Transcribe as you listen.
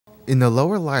In the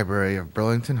lower library of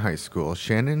Burlington High School,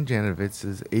 Shannon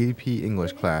Janovitz's AP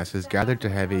English class is gathered to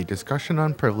have a discussion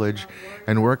on privilege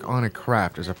and work on a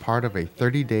craft as a part of a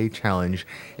 30-day challenge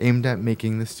aimed at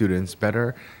making the students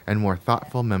better and more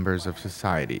thoughtful members of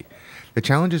society. The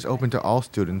challenge is open to all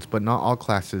students, but not all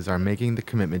classes are making the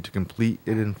commitment to complete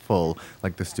it in full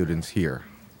like the students here.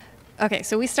 Okay,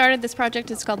 so we started this project.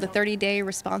 It's called the 30-Day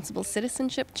Responsible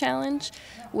Citizenship Challenge,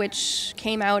 which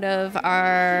came out of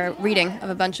our reading of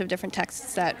a bunch of different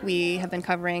texts that we have been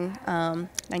covering.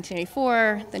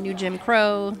 1984, The New Jim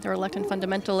Crow, The Reluctant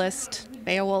Fundamentalist,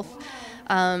 Beowulf.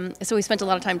 So we spent a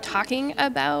lot of time talking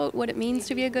about what it means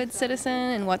to be a good citizen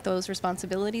and what those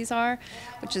responsibilities are,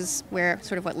 which is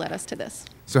sort of what led us to this.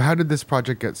 So how did this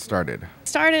project get started?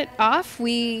 Started off,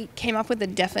 we came up with a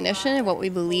definition of what we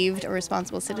believed a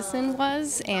responsible citizen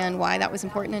was and why that was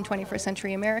important in 21st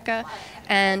century America.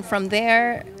 And from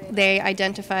there, they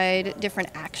identified different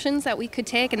actions that we could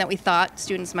take and that we thought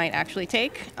students might actually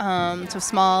take. So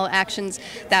small actions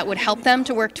that would help them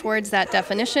to work towards that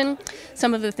definition.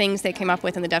 Some of the things they came up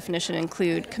with in the definition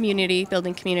include community,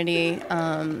 building community,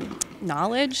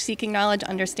 knowledge, seeking knowledge,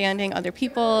 understanding other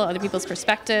people's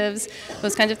perspectives,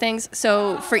 those kinds of things.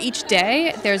 So for each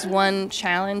day, there's one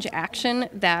challenge action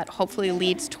that hopefully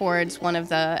leads towards one of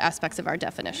the aspects of our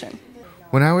definition.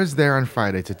 When I was there on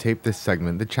Friday to tape this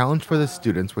segment, the challenge for the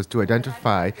students was to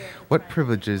identify what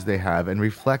privileges they have and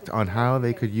reflect on how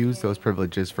they could use those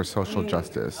privileges for social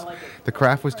justice. The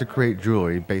craft was to create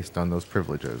jewelry based on those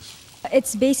privileges.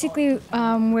 It's basically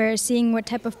we're seeing what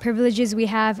type of privileges we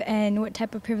have and what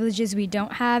type of privileges we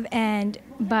don't have, and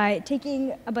by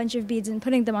taking a bunch of beads and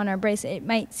putting them on our bracelet, it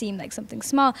might seem like something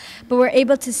small, but we're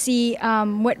able to see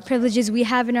what privileges we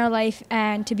have in our life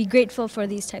and to be grateful for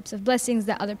these types of blessings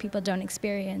that other people don't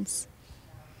experience.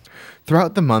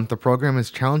 Throughout the month, the program is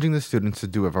challenging the students to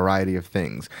do a variety of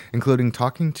things, including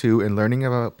talking to and learning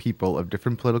about people of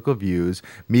different political views,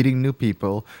 meeting new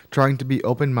people, trying to be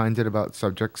open-minded about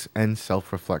subjects, and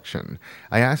self-reflection.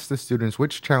 I asked the students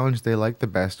which challenge they liked the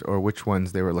best or which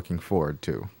ones they were looking forward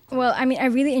to. Well, I mean, I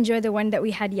really enjoyed the one that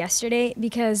we had yesterday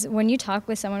because when you talk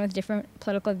with someone with different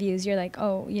political views, you're like,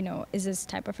 oh, is this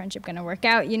type of friendship going to work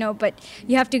out, but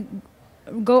you have to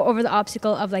go over the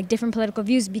obstacle of like different political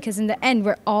views because in the end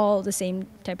we're all the same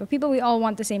type of people. We all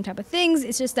want the same type of things.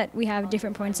 It's just that we have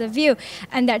different points of view,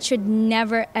 and that should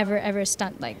never ever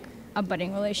stunt like a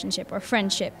budding relationship or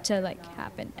friendship to like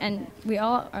happen, and we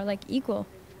all are like equal.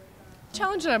 The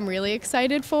challenge that I'm really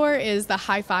excited for is the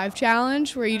high five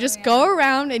challenge, where you just go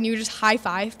around and you just high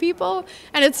five people,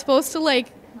 and it's supposed to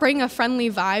like bring a friendly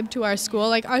vibe to our school.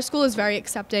 Like our school is very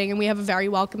accepting and we have a very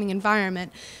welcoming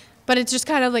environment. But it's just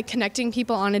kind of like connecting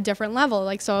people on a different level.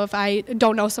 Like, so if I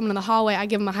don't know someone in the hallway, I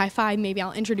give them a high five, maybe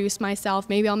I'll introduce myself,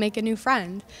 maybe I'll make a new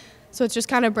friend. So it's just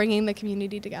kind of bringing the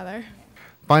community together.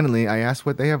 Finally, I asked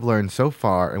what they have learned so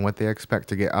far and what they expect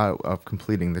to get out of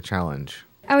completing the challenge.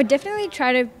 I would definitely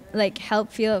try to like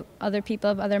help feel other people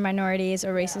of other minorities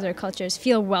or races or cultures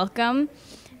feel welcome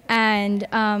and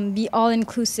be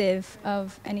all-inclusive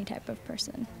of any type of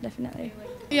person, definitely.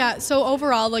 Yeah, so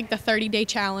overall, like the 30-day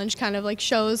challenge kind of like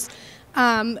shows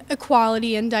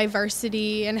equality and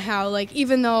diversity, and how like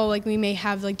even though like we may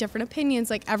have like different opinions,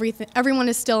 like everyone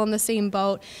is still in the same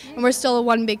boat, and we're still a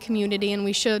one big community, and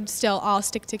we should still all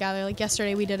stick together. Like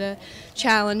yesterday we did a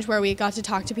challenge where we got to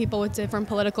talk to people with different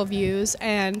political views,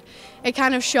 and it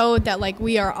kind of showed that like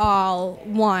we are all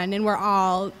one and we're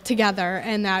all together,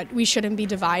 and that we shouldn't be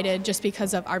divided just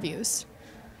because of our views.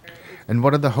 And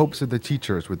what are the hopes of the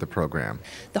teachers with the program?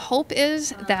 The hope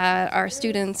is that our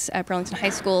students at Burlington High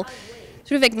School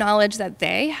sort of acknowledge that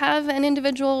they have an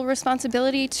individual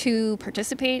responsibility to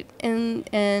participate in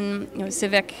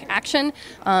civic action,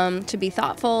 to be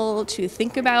thoughtful, to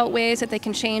think about ways that they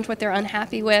can change what they're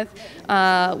unhappy with.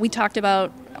 We talked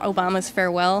about Obama's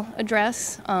farewell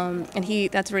address, and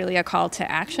that's really a call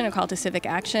to action, a call to civic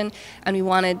action, and we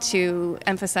wanted to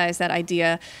emphasize that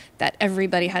idea that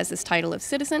everybody has this title of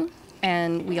citizen,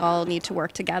 and we all need to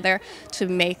work together to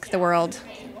make the world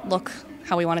look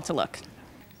how we want it to look.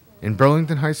 In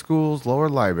Burlington High School's lower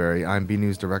library, I'm B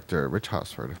News Director Rich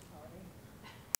Hosford.